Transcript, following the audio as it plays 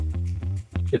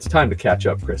It's time to catch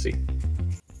up, Krissy.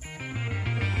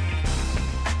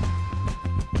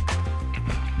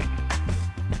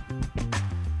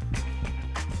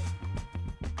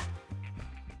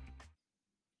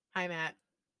 Hi, Matt.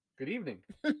 Good evening.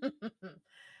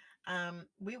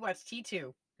 We watched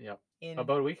T2. Yeah. In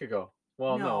About a week ago.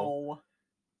 Well, no.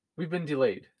 We've been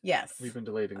delayed. Yes. We've been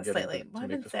delayed in getting slightly. to I've make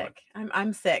been this sick. one.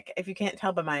 I'm sick. If you can't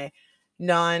tell by my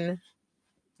non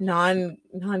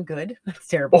good. That's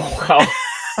terrible. Oh wow.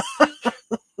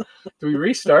 Do we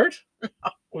restart?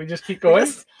 We just keep going?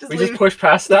 We just push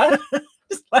past that?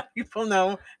 Just let people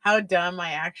know how dumb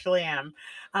I actually am.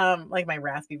 Like my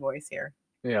raspy voice here.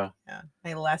 Yeah.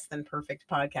 My less than perfect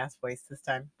podcast voice this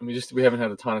time. And we haven't had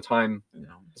a ton of time. No.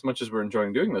 As much as we're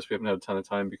enjoying doing this, we haven't had a ton of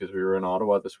time because we were in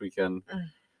Ottawa this weekend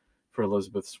for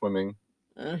Elizabeth swimming,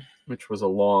 which was a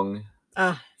long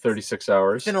 36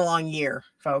 hours. It's been a long year,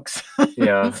 folks.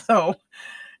 Yeah. So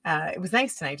it was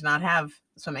nice tonight to not have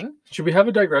swimming. Should we have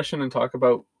a digression and talk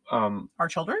about our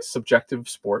children's subjective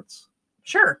sports?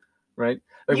 Sure. Right?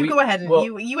 Like you go ahead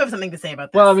and you have something to say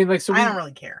about this. Well, I mean, like, so I don't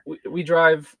really care. We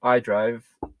drive. I drive.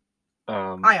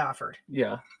 I offered.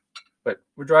 Yeah, but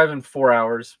we're driving 4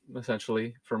 hours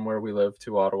essentially from where we live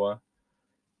to Ottawa,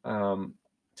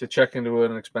 to check into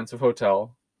an expensive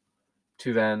hotel,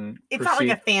 to then it's not like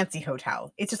a fancy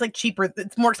hotel. It's just like cheaper.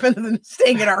 It's more expensive than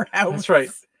staying at our house. That's right.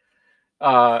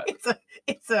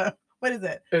 It's a what is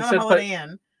it? Not a Holiday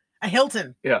Inn. A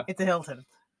Hilton. Yeah. It's a Hilton.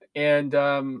 And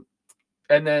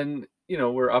then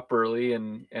we're up early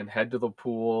and head to the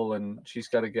pool, and she's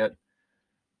got to get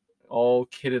all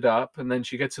kitted up, and then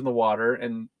she gets in the water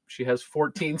and she has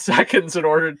 14 seconds in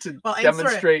order to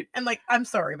demonstrate. And like, I'm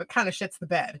sorry, but kind of shits the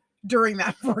bed during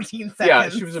that 14 seconds. Yeah,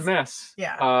 she was a mess.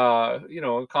 Yeah.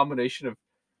 A combination of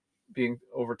being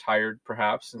overtired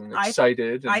perhaps and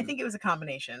excited. I think it was a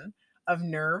combination of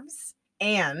nerves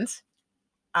and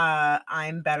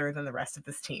I'm better than the rest of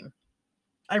this team.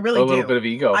 I really do. A little bit of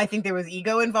ego. I think there was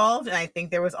ego involved, and I think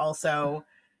there was also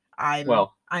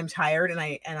I'm tired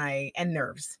and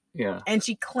nerves. Yeah. And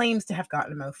she claims to have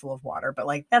gotten a mouthful of water, but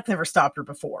like that's never stopped her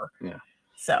before. Yeah.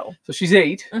 So she's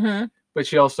 8, but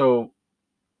she also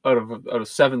out of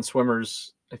 7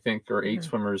 swimmers, I think, or 8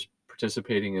 swimmers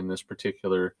participating in this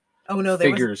particular. Oh no,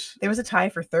 there was a tie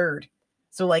for 3rd.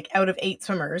 So like out of 8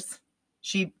 swimmers,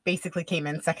 she basically came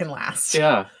in second last.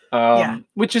 Yeah.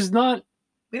 Which is not.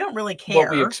 We don't really care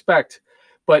what we expect,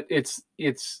 but it's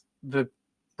the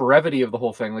brevity of the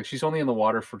whole thing. Like, she's only in the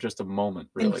water for just a moment,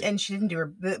 really, and she didn't do her.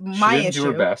 Do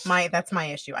her best. That's my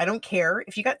issue. I don't care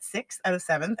if you got 6th out of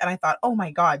 7th, and I thought, oh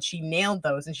my god, she nailed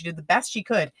those, and she did the best she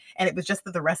could, and it was just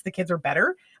that the rest of the kids were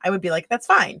better. I would be like, that's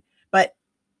fine, but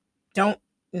don't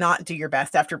not do your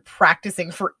best after practicing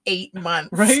for 8 months.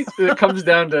 Right? It comes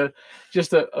down to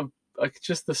just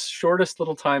just the shortest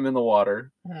little time in the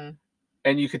water.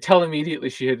 And you could tell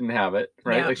immediately she didn't have it,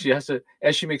 right? Yeah. Like, she has to,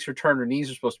 as she makes her turn, her knees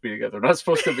are supposed to be together. They're not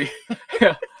supposed to be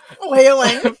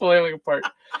flailing apart.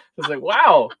 It's like,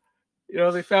 wow,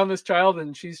 they found this child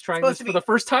and she's trying this for the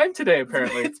first time today,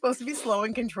 apparently. It's supposed to be slow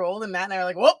and controlled. And Matt and I are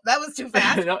like, whoa, that was too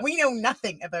fast. We know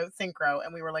nothing about synchro.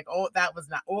 And we were like, that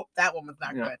one was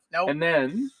not good. Nope. And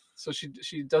then, so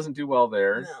she doesn't do well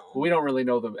there. No. But we don't really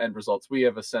know the end results. We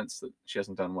have a sense that she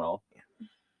hasn't done well. Yeah.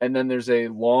 And then there's a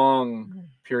long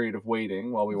period of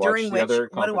waiting while we watch the other competition.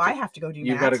 What do I have to go do?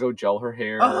 You've got to go gel her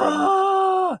hair,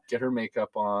 get her makeup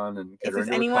on, and get her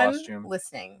into her costume. If anyone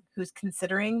listening who's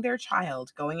considering their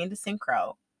child going into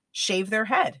synchro, shave their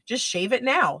head. Just shave it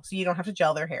now so you don't have to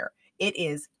gel their hair. It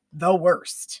is the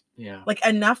worst. Yeah. Like,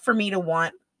 enough for me to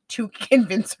want to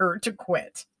convince her to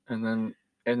quit. And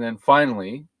then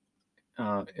finally,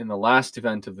 in the last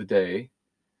event of the day,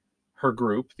 her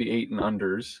group, the 8 and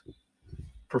unders,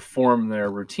 perform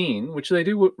their routine, which they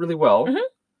do really well,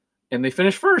 and they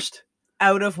finish first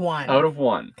out of 1.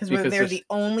 Because they're the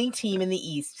only team in the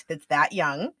East that's that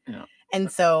young. Yeah. And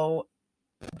so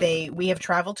we have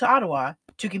traveled to Ottawa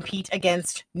to compete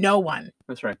against no one.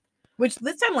 That's right. Which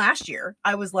this time last year,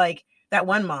 I was like, that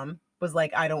one mom was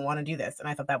like, I don't want to do this, and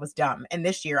I thought that was dumb. And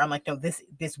this year, I'm like, no, this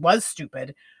was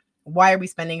stupid. Why are we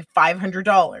spending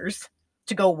 $500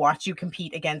 to go watch you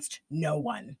compete against no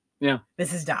one? Yeah,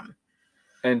 this is dumb.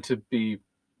 And to be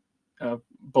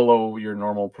below your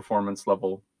normal performance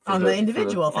level on the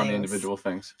individual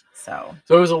things. So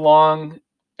it was a long,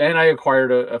 and I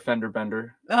acquired a fender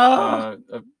bender. A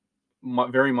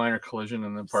very minor collision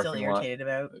in the parking lot. Still irritated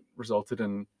about. It resulted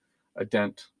in a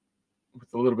dent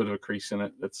with a little bit of a crease in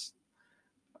it. That's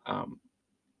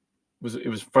it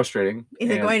was frustrating.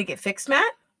 Is it going to get fixed,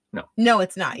 Matt? No. No,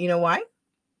 it's not. You know why?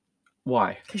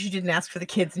 Why? Because you didn't ask for the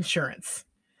kids' insurance.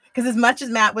 Because as much as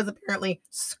Matt was apparently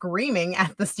screaming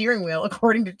at the steering wheel,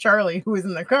 according to Charlie, who was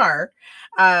in the car,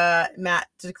 Matt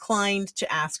declined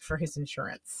to ask for his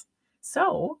insurance.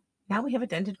 So now we have a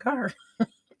dented car.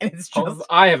 And it's just...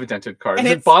 I have a dented car. Does and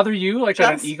it it's bother you, like,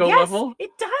 on an just... ego yes, level, it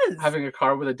does. having a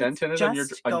car with a dent in it on your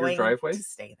Just going driveway? to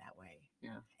stay that way.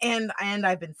 Yeah. And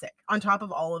I've been sick. On top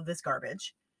of all of this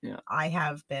garbage, Yeah. I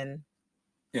have been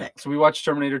sick. So we watched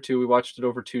Terminator 2. We watched it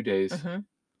over 2 days, Mhm.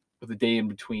 with a day in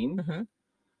between. Mhm.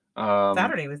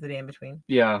 Saturday was the day in between.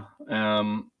 Yeah.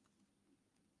 And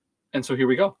so here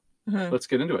we go. Mhm. Let's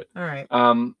get into it. All right.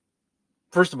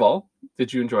 First of all,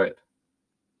 did you enjoy it?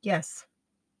 Yes.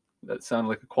 That sounded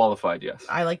like a qualified yes.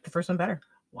 I liked the first one better.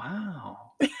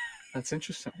 Wow. That's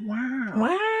interesting. Wow.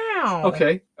 Wow.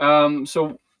 Okay.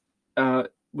 So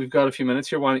we've got a few minutes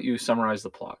here. Why don't you summarize the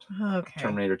plot? Okay.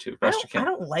 Terminator 2, best you can. I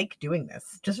don't like doing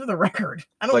this, just for the record.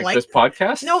 I don't like this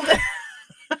podcast? No.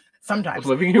 Sometimes.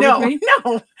 Living here with me?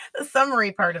 No. The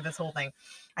summary part of this whole thing.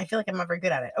 I feel like I'm not very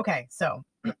good at it. Okay, so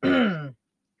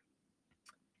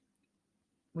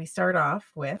we start off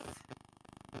with...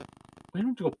 We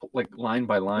don't have to go like line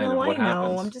by line of No, what I know.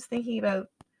 happens. I'm just thinking about...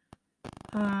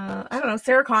 I don't know.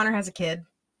 Sarah Connor has a kid,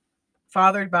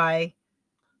 fathered by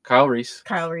Kyle Reese,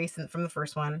 from the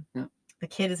first one. Yeah. The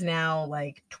kid is now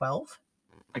like 12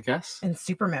 I guess. and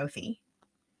super mouthy.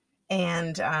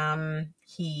 And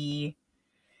he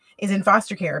is in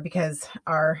foster care because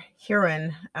our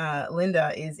heroine,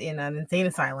 Linda, is in an insane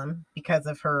asylum because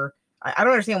of her... I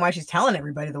don't understand why she's telling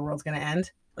everybody the world's going to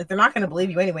end. Like, they're not going to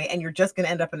believe you anyway, and you're just going to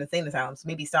end up in an insane asylum. So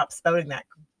maybe stop spouting that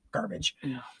garbage.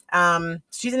 Yeah.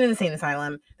 She's in an insane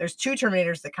asylum. There's 2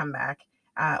 Terminators that come back.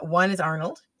 One is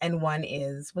Arnold, and one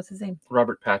is... what's his name?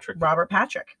 Robert Patrick.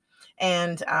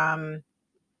 And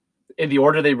in the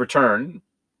order they return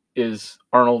is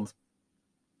Arnold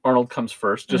comes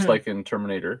first, just like in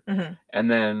Terminator. And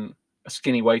then a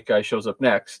skinny white guy shows up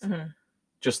next,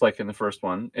 just like in the first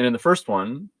one. And in the first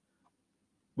one,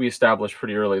 we established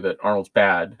pretty early that Arnold's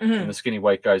bad and the skinny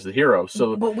white guy's the hero.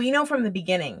 So, but we know from the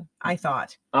beginning, I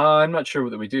thought. I'm not sure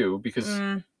that we do, because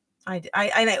I'm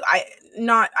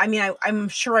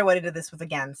sure I went into this with,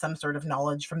 again, some sort of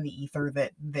knowledge from the ether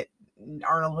that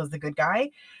Arnold was the good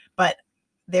guy, but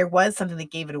there was something that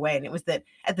gave it away, and it was that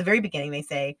at the very beginning they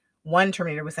say one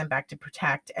Terminator was sent back to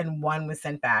protect, and one was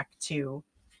sent back to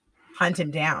hunt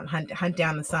him down, hunt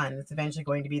down the son. It's eventually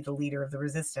going to be the leader of the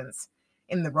resistance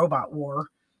in the robot war.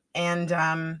 And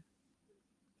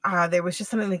there was just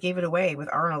something that gave it away with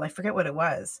Arnold. I forget what it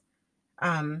was.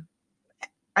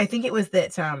 I think it was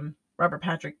that Robert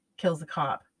Patrick kills the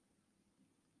cop.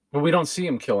 But we don't see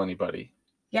him kill anybody.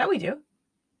 Yeah, we do.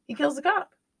 He kills the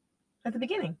cop at the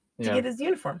beginning to get his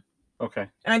uniform. Okay.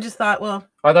 And I just thought, well...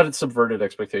 I thought it subverted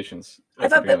expectations. I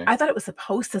thought it was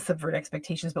supposed to subvert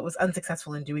expectations, but was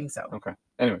unsuccessful in doing so. Okay.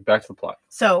 Anyway, back to the plot.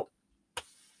 So,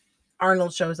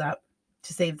 Arnold shows up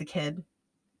to save the kid.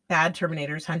 Bad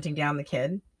Terminators hunting down the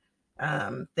kid.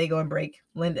 They go and break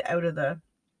Linda out of the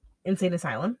insane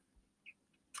asylum.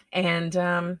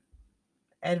 And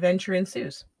adventure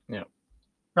ensues. Yeah.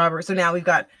 Robert. So now we've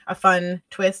got a fun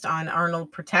twist on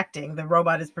Arnold protecting. The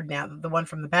robot is now the one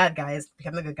from the bad guy has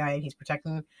become the good guy, and he's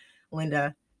protecting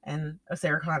Linda and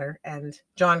Sarah Connor and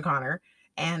John Connor.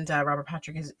 And Robert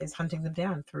Patrick is hunting them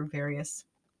down through various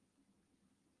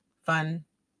fun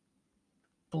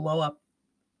blow up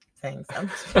things. I'm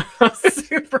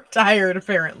super tired,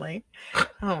 apparently.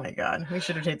 Oh my god, we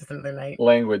should have taped this another night.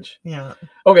 Language. Yeah.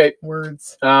 Okay.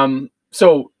 Words.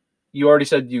 So you already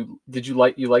said you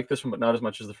like this one, but not as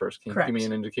much as the first. Can you give me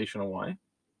an indication of why?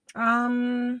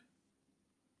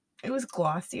 It was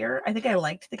glossier. I think I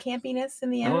liked the campiness in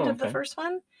the end of the first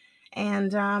one,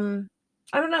 and I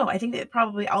don't know. I think it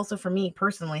probably also for me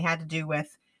personally had to do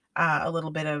with a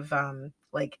little bit of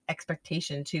like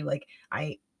expectation too. Like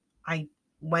I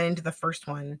went into the first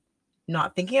one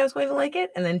not thinking I was going to like it,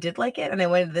 and then did like it, and I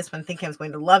went into this one thinking I was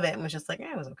going to love it, and was just like,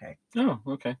 it was okay. Oh,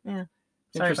 okay. Yeah.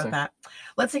 Sorry about that.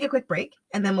 Let's take a quick break,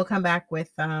 and then we'll come back with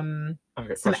some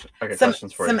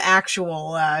questions for you. Some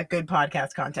actual good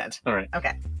podcast content. All right.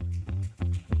 Okay.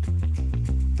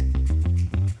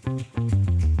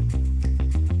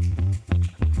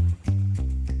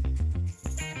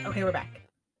 Okay, we're back.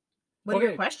 What are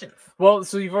your questions? Well,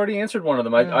 so you've already answered one of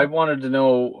them. I wanted to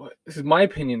know, my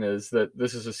opinion is that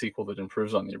this is a sequel that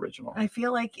improves on the original. I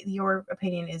feel like your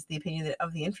opinion is the opinion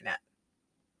of the internet.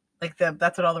 Like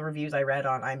that's what all the reviews I read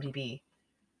on IMDb.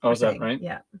 Oh, is that right?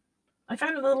 Yeah. I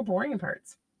found it a little boring in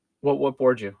parts. What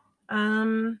bored you? I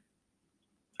don't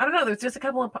know. There's just a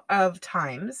couple of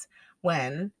times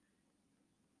when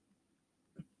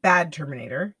bad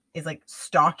Terminator is like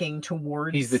stalking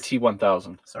towards. He's the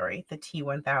T-1000. Sorry, the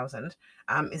T-1000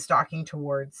 is stalking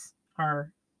towards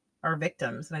our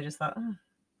victims, and I just thought,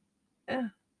 I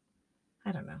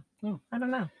don't know. Oh. I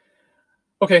don't know.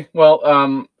 Okay, well,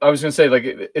 I was gonna say, like,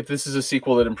 if this is a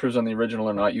sequel that improves on the original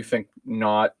or not, you think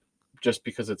not, just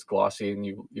because it's glossy and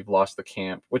you've lost the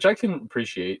camp, which I can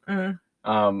appreciate.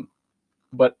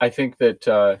 But I think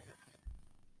that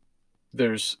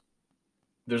there's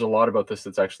a lot about this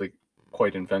that's actually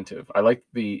quite inventive. I like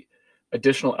the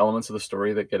additional elements of the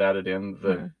story that get added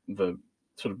in, the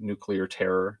sort of nuclear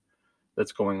terror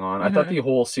that's going on. I thought the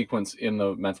whole sequence in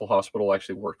the mental hospital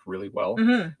actually worked really well,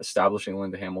 establishing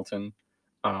Linda Hamilton,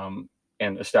 and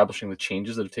establishing the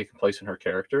changes that have taken place in her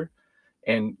character,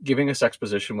 and giving us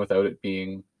exposition without it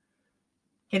being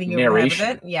Hitting you narration, over the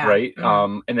head with it? Yeah. right?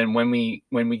 And then when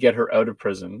we get her out of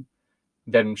prison,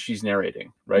 then she's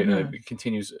narrating, right? And it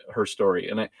continues her story.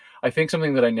 And I think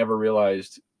something that I never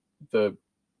realized the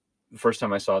first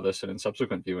time I saw this and in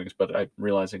subsequent viewings, but I'm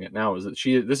realizing it now, is that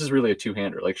this is really a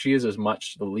two-hander. Like, she is as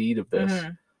much the lead of this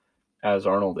as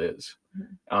Arnold is.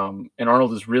 And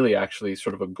Arnold is really actually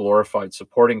sort of a glorified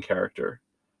supporting character,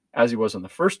 as he was in the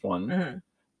first one.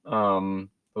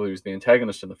 Well, he was the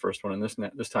antagonist in the first one, and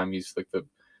this time he's like the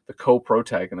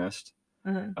co-protagonist.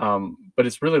 But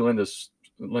it's really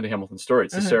Linda Hamilton's story.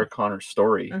 It's the Sarah Connor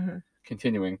story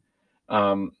continuing.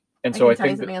 And so I tell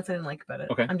you think something else I didn't like about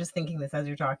it. Okay. I'm just thinking this as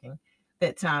you're talking.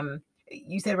 That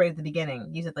you said right at the beginning,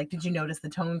 you said, like, did you notice the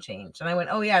tone change? And I went,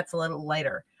 oh yeah, it's a little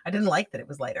lighter. I didn't like that it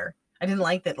was lighter. I didn't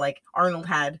like that, like, Arnold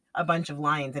had a bunch of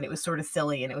lines and it was sort of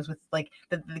silly, and it was with, like,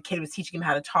 the kid was teaching him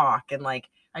how to talk, and, like,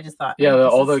 I just thought, yeah,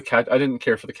 I didn't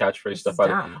care for the catchphrase stuff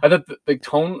either. dumb. I thought the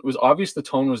tone was obvious. The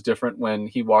tone was different when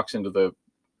he walks into the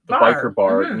biker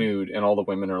bar nude, and all the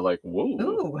women are like, whoa,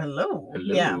 ooh, hello,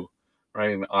 yeah,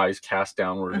 right, and the eyes cast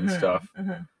downward and stuff.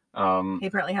 He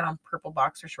apparently had on purple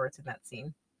boxer shorts in that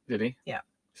scene. Did he? Yeah.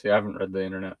 See, I haven't read the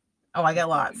internet. Oh, I got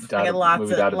lots. I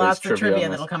got lots of trivia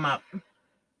that'll come up.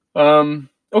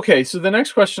 Okay, so the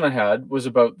next question I had was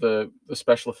about the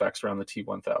special effects around the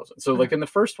T-1000. So, like, in the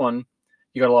first one,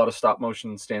 you got a lot of stop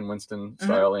motion, Stan Winston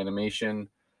style animation.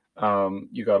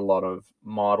 You got a lot of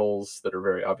models that are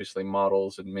very obviously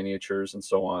models and miniatures and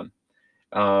so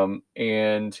on.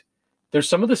 And there's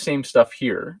some of the same stuff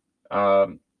here.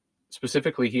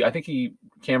 Specifically, I think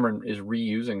Cameron is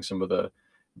reusing some of the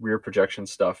rear projection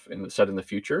stuff set in the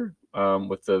future,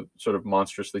 with the sort of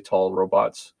monstrously tall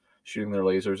robots shooting their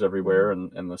lasers everywhere,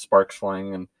 and the sparks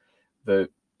flying, and the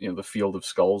field of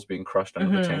skulls being crushed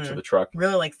under the tanks of the truck.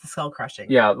 Really likes the skull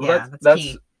crushing. Yeah,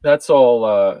 that's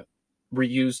all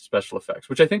reused special effects,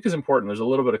 which I think is important. There's a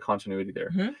little bit of continuity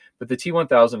there. But the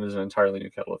T-1000 is an entirely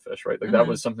new kettle of fish, right? Like, that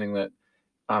was something that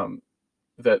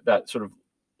that sort of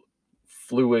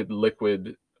fluid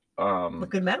liquid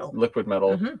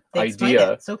metal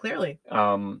idea so clearly.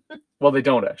 Well, they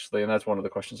don't actually, and that's one of the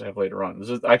questions I have later on.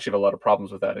 I actually have a lot of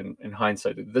problems with that in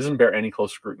hindsight. It doesn't bear any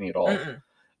close scrutiny at all.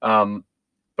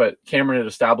 But Cameron had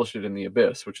established it in The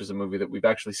Abyss, which is a movie that we've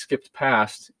actually skipped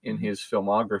past in his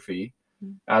filmography,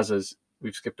 as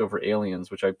we've skipped over Aliens,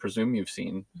 which I presume you've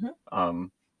seen,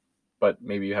 but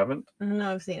maybe you haven't.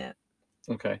 No, I've seen it.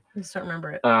 Okay, I just don't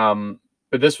remember it.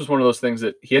 But this was one of those things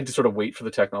that he had to sort of wait for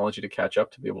the technology to catch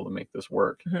up to be able to make this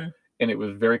work, and it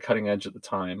was very cutting edge at the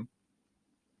time.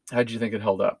 How did you think it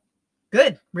held up?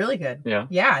 Good, really good.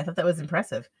 Yeah, I thought that was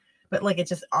impressive. But, like, it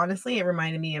just, honestly, it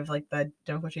reminded me of, like, the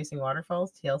Don't Go Chasing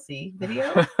Waterfalls TLC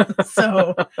video.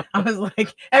 So I was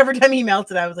like, every time he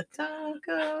melted, I was like, don't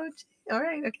go. All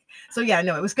right, okay. So yeah,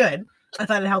 no, it was good. I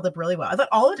thought it held up really well. I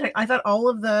thought all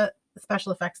of the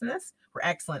special effects in this were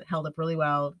excellent. Held up really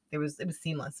well. It was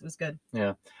seamless. It was good.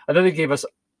 Yeah, I thought they gave us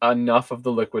enough of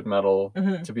the liquid metal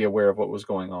to be aware of what was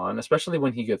going on, especially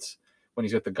when he's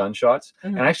got the gunshots.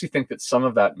 And I actually think that some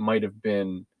of that might have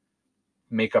been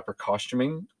makeup or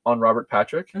costuming on Robert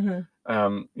Patrick.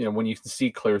 When you can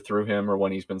see clear through him, or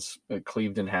when he's been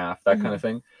cleaved in half, that kind of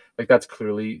thing. Like, that's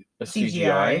clearly a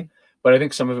CGI. But I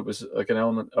think some of it was, like, an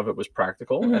element of it was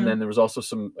practical, and then there was also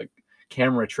some, like,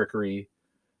 camera trickery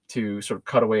to sort of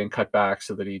cut away and cut back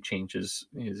so that he changes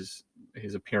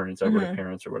his appearance, outward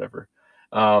appearance, or whatever.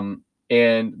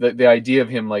 And the idea of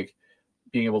him, like,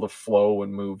 being able to flow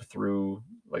and move through,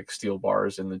 like, steel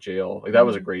bars in the jail, like, that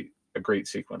was a great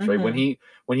sequence, right? When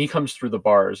he comes through the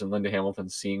bars and Linda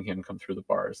Hamilton's seeing him come through the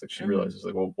bars, like, she realizes,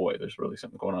 like, oh boy, there's really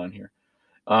something going on here.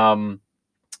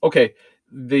 Okay,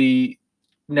 the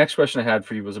next question I had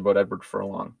for you was about Edward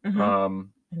Furlong.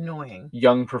 Annoying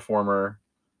young performer.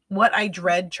 What I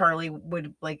dread Charlie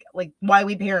would like why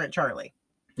we parent Charlie.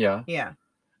 Yeah.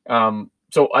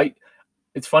 So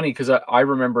it's funny because I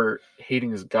remember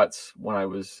hating his guts when I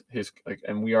was his like,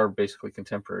 and we are basically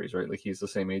contemporaries, right? Like he's the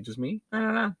same age as me, I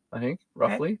don't know. I think,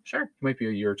 Okay, roughly. sure. He might be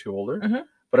a year or two older. Mhm.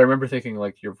 But I remember thinking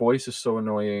like your voice is so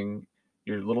annoying,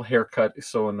 your little haircut is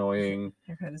so annoying.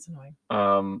 Haircut is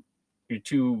annoying. You're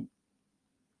too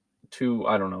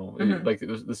I don't know, Mhm. like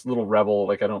this little rebel.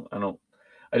 Like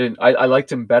I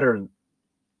liked him better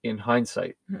in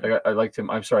hindsight. Mhm. Like I liked him.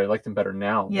 I'm sorry, I liked him better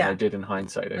now than I Yeah. did in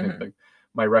hindsight. I think Mhm. like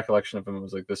my recollection of him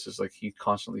was like this is like he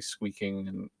constantly squeaking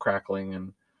and crackling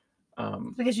and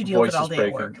Because you deal with it all voices day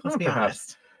at breaking. work, let's Oh, be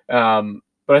perhaps. honest.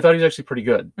 But I thought he was actually pretty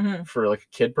good Mhm. for like a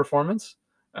kid performance,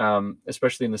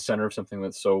 especially in the center of something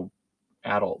that's so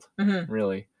adult, Mhm.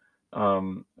 really.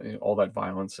 All that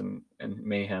violence and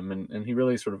mayhem, and he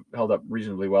really sort of held up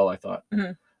reasonably well, I thought.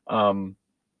 Mhm. Um,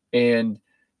 and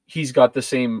he's got the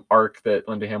same arc that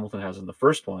Linda Hamilton has in the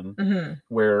first one, Mhm.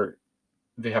 where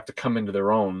they have to come into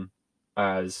their own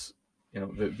as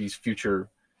these future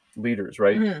leaders,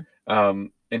 right?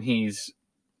 Mhm. And he's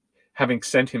having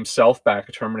sent himself back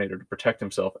a Terminator to protect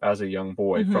himself as a young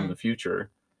boy from the Mhm. future.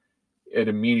 It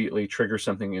immediately triggers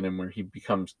something in him where he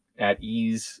becomes at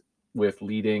ease with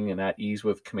leading and at ease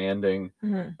with commanding.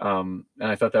 Mhm. And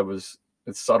I thought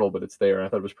it's subtle, but it's there. I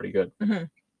thought it was pretty good. Mhm.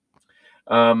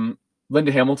 Um,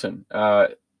 Linda Hamilton,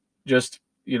 just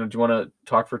do you want to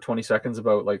talk for 20 seconds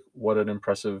about like what an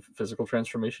impressive physical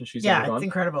transformation she's Yeah, it's undergone?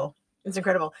 incredible. It's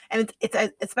incredible, and it's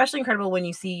especially incredible when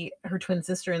you see her twin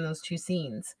sister in those two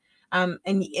scenes, and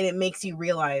it makes you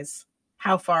realize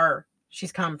how far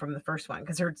she's come from the first one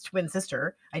because her twin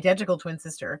sister, identical twin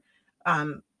sister,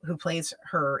 who plays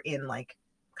her in like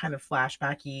kind of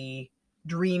flashbacky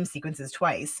dream sequences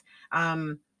twice,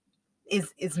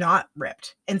 is not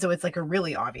ripped, and so it's like a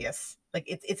really obvious, like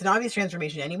it's an obvious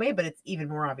transformation anyway, but it's even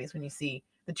more obvious when you see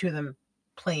the two of them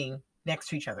playing next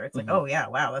to each other. It's like, Mhm. oh yeah,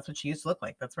 wow, that's what she used to look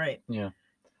like. That's right. Yeah,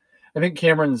 I think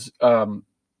Cameron's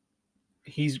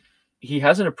he's he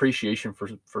has an appreciation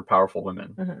for powerful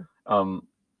women. Mhm. Um,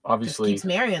 Just keeps obviously,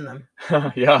 marrying them.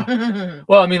 yeah. Mhm.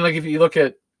 Well, I mean, like if you look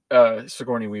at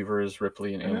Sigourney Weaver as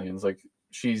Ripley in Aliens, like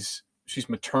she's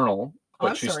maternal, Oh, but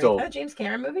I'm she's sorry. Is that still a James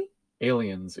Cameron movie?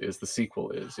 Aliens is the sequel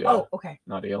is yeah, Oh, okay.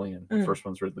 not Alien. The Mm. first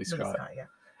one's Ridley Ridley Scott. Scott, yeah.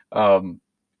 Um,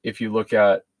 if you look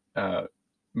at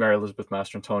Mary Elizabeth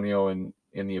Mastrantonio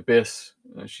in The Abyss,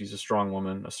 she's a strong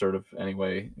woman, assertive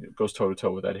anyway. It goes toe to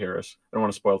toe with Ed Harris. I don't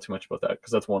want to spoil too much about that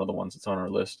because that's one of the ones that's on our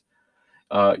list.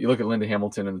 You look at Linda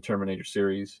Hamilton in the Terminator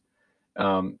series,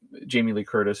 Jamie Lee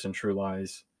Curtis in True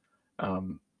Lies,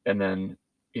 and then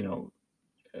you know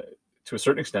uh, to a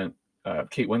certain extent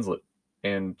Kate Winslet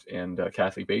and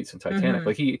Kathy Bates in Titanic. Mhm.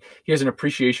 Like he has an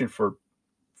appreciation for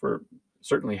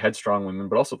certainly headstrong women,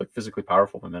 but also like physically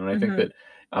powerful women. And I think Mhm.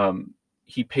 that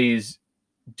he pays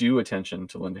due attention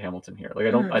to Linda Hamilton here. Like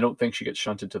I Mhm. don't think she gets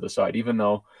shunted to the side, even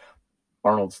though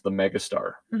Arnold's the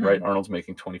megastar, right? Mhm. Arnold's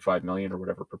making 25 million or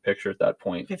whatever per picture at that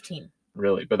point, 15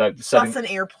 really. But that's plus setting,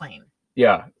 an airplane.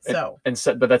 yeah, So,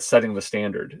 but that's setting the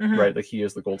standard, mhm. right? Like he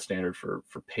is the gold standard for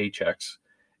paychecks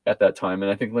at that time.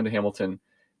 And I think Linda Hamilton,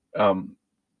 um,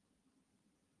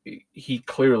 he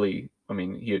clearly, I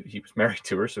mean, he was married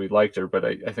to her, so he liked her. But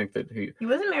I think that He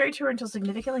wasn't married to her until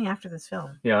significantly after this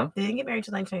film. yeah, They didn't get married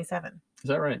till 1997. is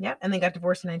that right? Yep, and they got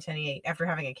divorced in 1998 after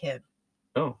having a kid.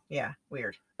 Oh, Yeah,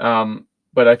 weird.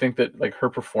 but I think that like her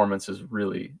performance is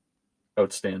really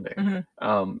outstanding. Mhm.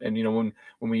 And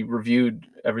when we reviewed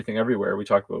Everything Everywhere, we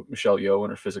talked about Michelle Yeoh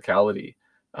and her physicality.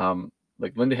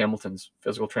 Like Linda Hamilton's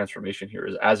physical transformation here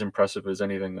is as impressive as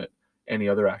anything that any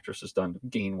other actress has done to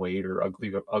gain weight or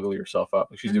ugly herself up.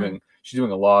 Like Mhm. she's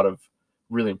doing a lot of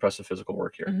really impressive physical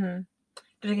work here. Mhm.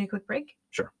 Did I get a quick break?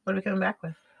 Sure. What are we coming back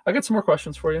with? I got some more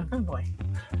questions for you. Oh boy.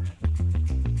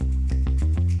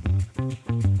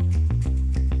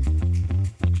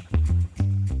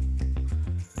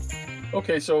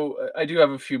 Okay, so I do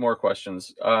have a few more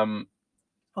questions.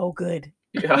 Oh, good.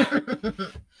 Yeah.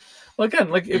 Well, again,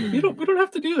 like if we don't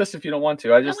have to do this if you don't want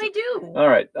to. I No, just we do. all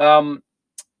right.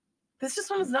 This just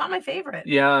one was not my favorite.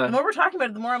 The Yeah. more we're talking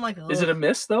about it, the more I'm like, Is it a ugh.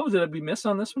 miss though? Did it be miss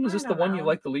on this one? Is I this the don't one you know.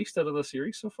 like the least out of the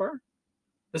series so far?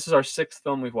 This is our sixth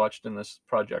film we've watched in this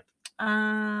project.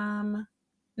 No.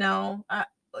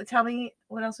 Tell me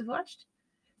what else we've watched.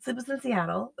 Sleepless in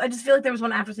Seattle. I just feel like there was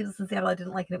one after Sleepless in Seattle I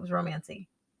didn't like, and it was romancy.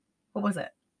 What was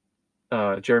it?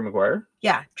 Jerry Maguire.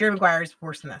 Yeah, Jerry Maguire is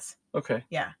worse than this. Okay.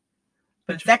 Yeah,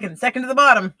 but it's second to the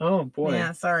bottom. Oh boy.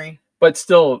 Yeah, sorry. But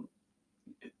still,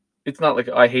 it's not like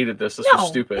I hated this. This was No,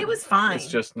 stupid. it was fine. It's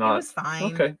just It not was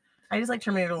fine. okay. I just like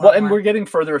Terminator a lot Well, and more. we're getting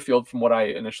further afield from what I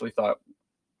initially thought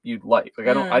you'd like. Like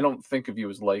I don't think of you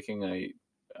as liking a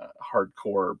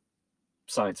hardcore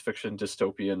science fiction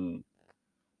dystopian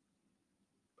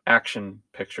action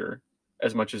picture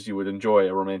as much as you would enjoy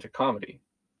a romantic comedy.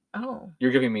 Oh.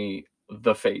 You're giving me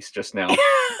the face just now.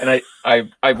 And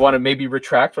I want to maybe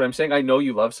retract what I'm saying. I know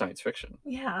you love science fiction.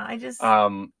 Yeah, I just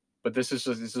But this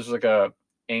is like a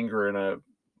anger and a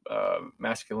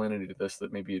masculinity to this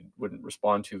that maybe you wouldn't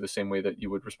respond to the same way that you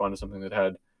would respond to something that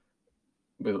had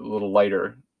a little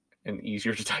lighter and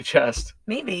easier to digest.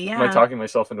 maybe, Am I yeah. talking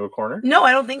myself into a corner? No,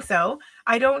 I don't think so.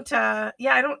 I don't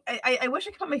yeah, I wish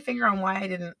I could put my finger on why I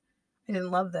didn't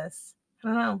love this. I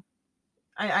don't know.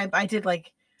 I did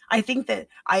like I think that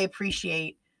I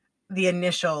appreciate the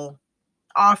initial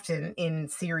often in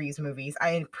series movies. I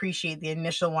appreciate the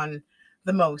initial one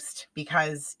the most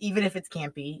because even if it's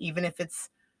campy, even if it's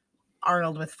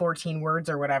Arnold with 14 words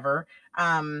or whatever,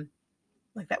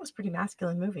 like that was pretty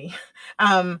masculine movie.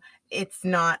 It's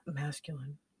not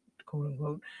masculine, quote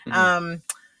unquote.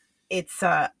 It's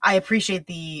I appreciate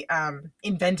the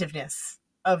inventiveness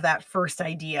of that first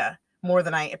idea more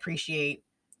than I appreciate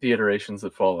the iterations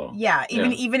that follow. Yeah,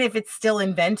 even if it's still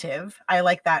inventive, I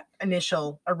like that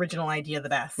initial original idea the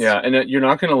best. Yeah, and you're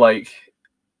not gonna like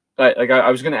I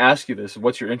was gonna ask you this.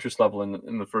 What's your interest level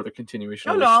in the further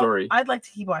continuation of the story? I'd like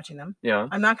to keep watching them. Yeah,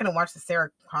 I'm not gonna watch the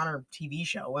Sarah Connor TV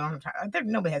show. I don't have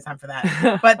time. Nobody has time for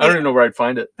that. But I don't even know where I'd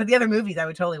find it. But the other movies, I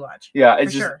would totally watch. Yeah,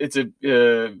 it's just it's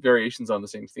a variations on the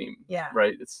same theme. Yeah,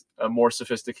 right. It's a more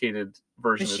sophisticated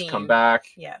version has come Machine. back.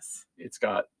 Yes, it's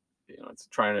got it's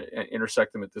trying to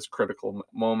intersect them at this critical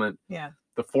moment. Yeah,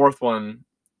 the fourth one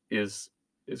is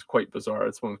quite bizarre.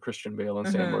 It's one with Christian Bale and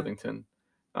Sam Worthington.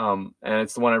 And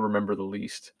it's the one I remember the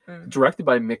least. Directed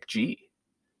by Mick G,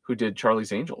 who did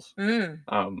Charlie's Angels.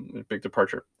 A big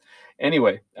departure.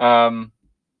 Anyway,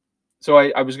 so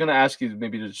I was going to ask you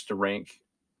maybe just to rank.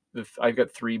 I've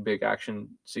got 3 big action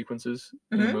sequences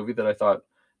in the movie that I thought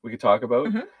we could talk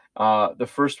about. The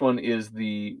first one is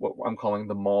what I'm calling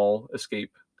the mall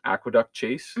escape aqueduct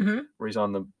chase, where he's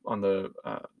on the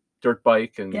dirt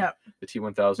bike and the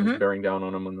T-1000 is bearing down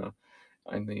on him in the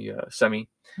semi.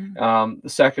 The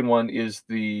second one is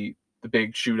the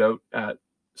big shootout at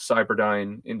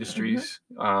Cyberdyne Industries,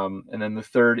 and then the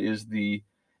third is the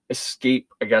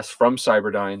escape, I guess, from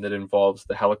Cyberdyne that involves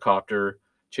the helicopter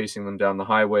chasing them down the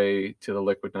highway to the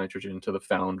liquid nitrogen to the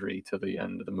foundry to the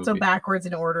end of the movie. So backwards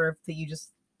in order that you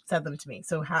just said them to me.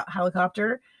 So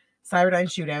helicopter, Cyberdyne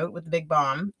shootout with the big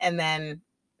bomb, and then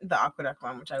the aqueduct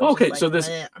one, which I was so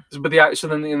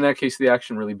then in that case the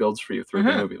action really builds for you through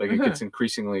the movie. Like it gets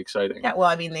increasingly exciting. Yeah, well,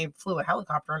 I mean, they flew a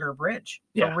helicopter under a bridge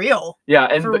for real. Yeah,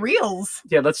 and for reals.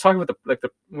 Yeah, let's talk about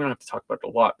we don't have to talk about it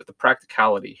a lot, but the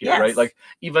practicality here, right? Like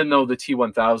even though the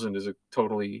T-1000 is a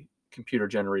totally computer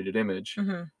generated image,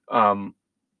 a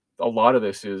lot of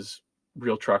this is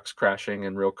real trucks crashing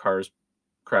and real cars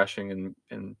crashing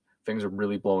and things are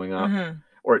really blowing up.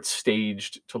 Or it's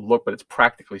staged to look, but it's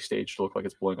practically staged to look like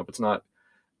it's blowing up. It's not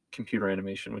computer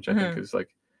animation, which I think is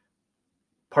like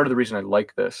part of the reason I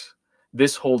like this.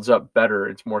 This holds up better.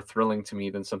 It's more thrilling to me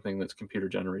than something that's computer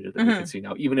generated that we can see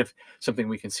now. Even if something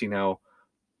we can see now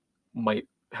might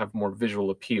have more visual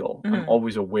appeal, I'm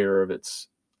always aware of its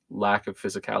lack of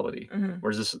physicality.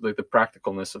 Whereas this, like the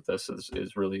practicalness of this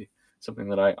is really something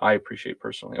that I appreciate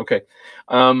personally. Okay.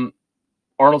 Arnold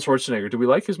Schwarzenegger. Do we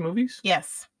like his movies?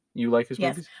 Yes. You like his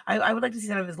movies? I would like to see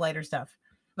some of his lighter stuff.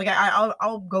 Like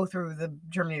I'll go through the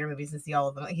Terminator movies and see all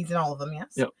of them. He's in all of them,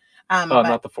 yes. Yep.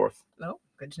 Not the fourth. No,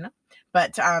 good to know.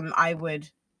 But I would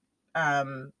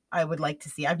like to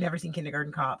see. I've never seen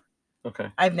Kindergarten Cop. Okay.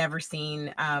 I've never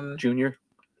seen Junior.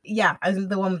 Yeah, I was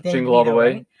the one with Jingle All the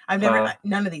Way. Right? I've never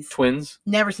none of these. Twins.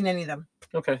 Never seen any of them.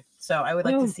 Okay. So I would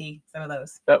like to see some of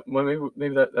those.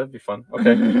 Maybe that'd be fun.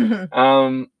 Okay.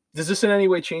 Does this in any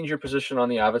way change your position on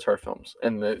the Avatar films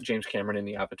and the James Cameron in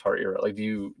the Avatar era? Like,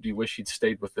 do you wish he'd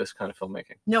stayed with this kind of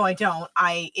filmmaking? No, I don't.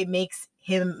 It makes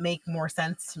him make more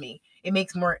sense to me. It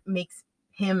makes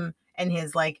him and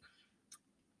his like,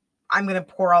 I'm going to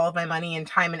pour all of my money and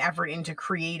time and effort into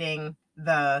creating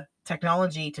the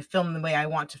technology to film the way I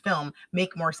want to film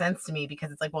make more sense to me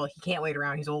because it's like, well, he can't wait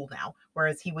around. He's old now.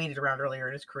 Whereas he waited around earlier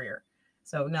in his career.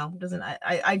 So no,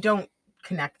 I don't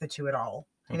connect the two at all.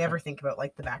 I never think about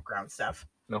like the background stuff.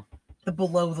 No. The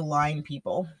below the line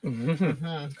people.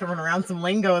 Throwing around some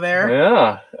lingo there.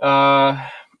 Yeah.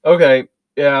 Okay.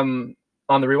 On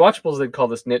the rewatchables, they'd call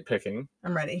this nitpicking.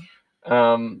 I'm ready.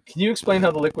 Can you explain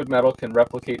how the liquid metal can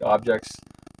replicate objects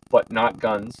but not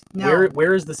guns? No.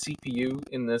 Where is the CPU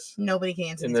in this? Nobody can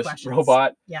answer these questions.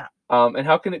 Robot? Yeah. And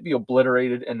how can it be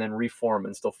obliterated and then reform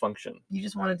and still function? You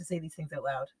just wanted to say these things out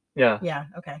loud. Yeah. Yeah.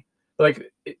 Okay.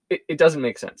 Like it doesn't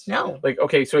make sense. No. Like,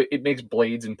 okay, so it makes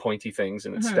blades and pointy things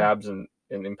and it stabs and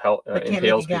impales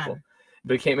people.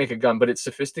 but it can't make a gun. But it's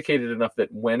sophisticated enough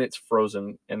that when it's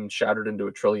frozen and shattered into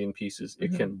a trillion pieces,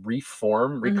 it can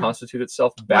reform, reconstitute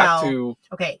itself back to.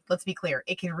 Okay, let's be clear.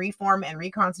 It can reform and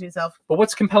reconstitute itself. But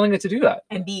what's compelling it to do that?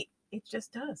 And be. It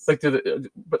just does.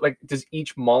 Like, does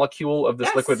each molecule of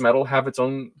this liquid metal have its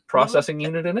own processing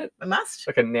unit in it? It must.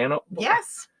 Like a nano.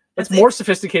 Yes. It's more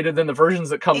sophisticated than the versions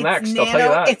that come next. I'll tell you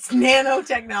that. It's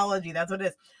nanotechnology. That's what it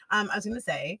is. I was going to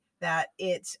say that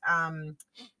it. I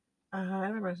don't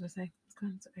remember what I was going to say.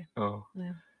 It's okay. Oh.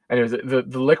 Yeah. Anyways,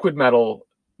 the liquid metal,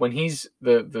 when he's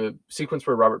the sequence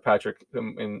where Robert Patrick,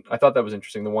 and I thought that was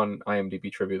interesting. The one IMDb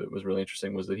trivia that was really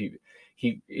interesting was that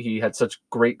he had such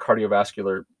great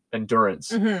cardiovascular endurance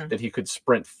that he could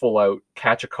sprint full out,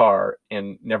 catch a car,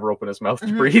 and never open his mouth to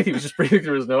breathe. He was just breathing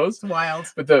through his nose. It's wild.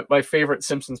 But my favorite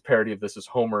Simpsons parody of this is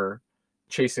Homer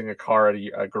chasing a car at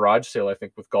a garage sale, I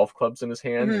think, with golf clubs in his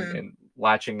hand and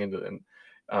latching into it.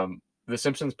 And the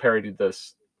Simpsons parodied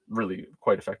this really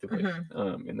quite effectively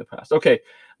in the past. Okay,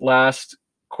 last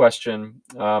question.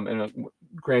 And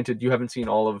granted, you haven't seen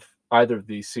all of either of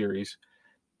these series,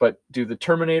 but do the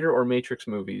Terminator or Matrix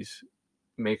movies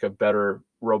make a better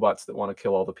robots that want to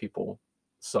kill all the people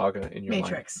saga in your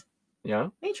Matrix? Yeah?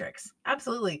 Matrix.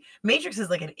 Absolutely. Matrix is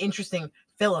like an interesting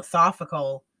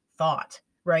philosophical thought,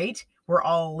 right? We're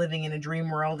all living in a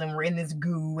dream world and we're in this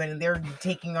goo and they're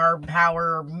taking our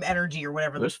power or energy or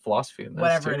whatever. There's philosophy in this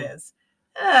whatever too. It is.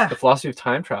 The philosophy of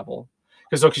time travel.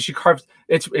 Because she carves,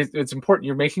 it's important.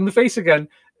 You're making the face again.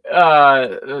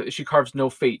 She carves no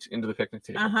fate into the picnic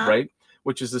table, right?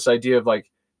 Which is this idea of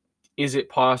like, is it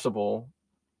possible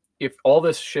if all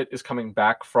this shit is coming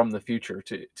back from the future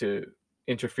to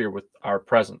interfere with our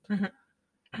present,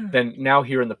 then now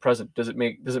here in the present, does it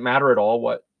matter at all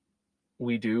what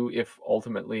we do if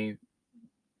ultimately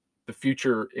the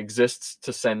future exists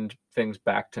to send things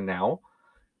back to now,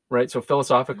 right? So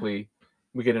philosophically,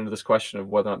 we get into this question of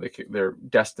whether or not they're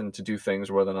destined to do things,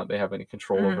 or whether or not they have any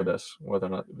control over this, whether or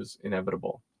not it was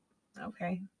inevitable.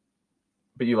 Okay.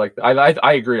 But you like,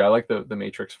 I agree. I like the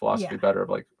Matrix philosophy better of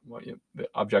like the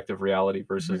objective reality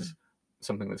versus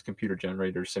something that's computer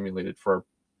generated or simulated for our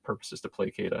purposes to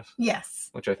placate us. Yes.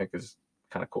 Which I think is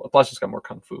kind of cool. Plus, it's got more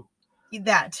kung fu.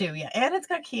 That too, yeah, and it's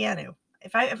got Keanu.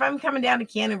 If I'm coming down to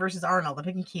Keanu versus Arnold, I'm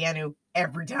picking Keanu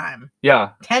every time.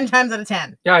 Yeah. 10 times out of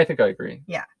 10. Yeah, I think I agree.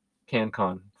 Yeah.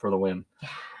 CanCon for the win.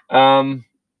 Yeah.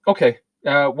 Okay.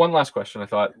 One last question I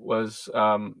thought was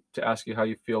to ask you how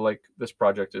you feel like this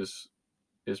project is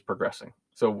progressing.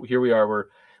 So here we are.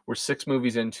 We're 6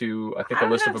 movies into, I think, a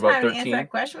list of about 13. To answer that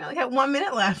question. We only got 1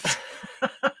 minute left.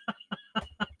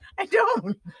 I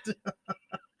don't.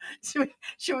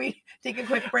 Should we take a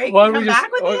quick break and come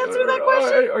back with the answer to that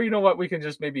question? Or you know what? We can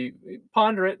just maybe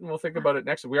ponder it and we'll think about it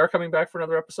next. We are coming back for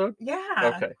another episode?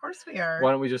 Yeah. Okay. Of course we are.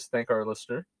 Why don't we just thank our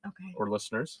listener? Okay. Or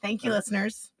listeners. Thank you,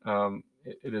 listeners.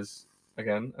 It is,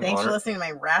 again, an Thanks honor. For listening to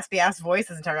my raspy ass voice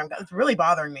this entire time. It's really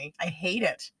bothering me. I hate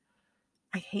it.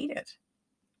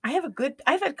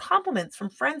 I've had compliments from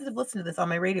friends that have listened to this on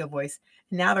my radio voice.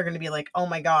 And now they're going to be like, oh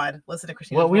my God, listen to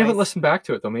Christina's voice. We haven't listened back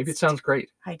to it though. Maybe it sounds great.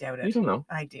 I doubt it. You don't know.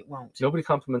 Won't. Nobody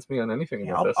compliments me on anything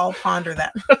about this. I'll ponder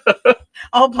that.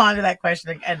 I'll ponder that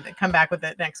question and come back with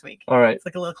it next week. All right. It's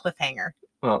like a little cliffhanger.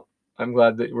 Well, I'm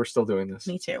glad that we're still doing this.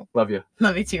 Me too. Love you.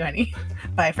 Love you too, honey.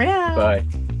 Bye for now.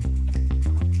 Bye.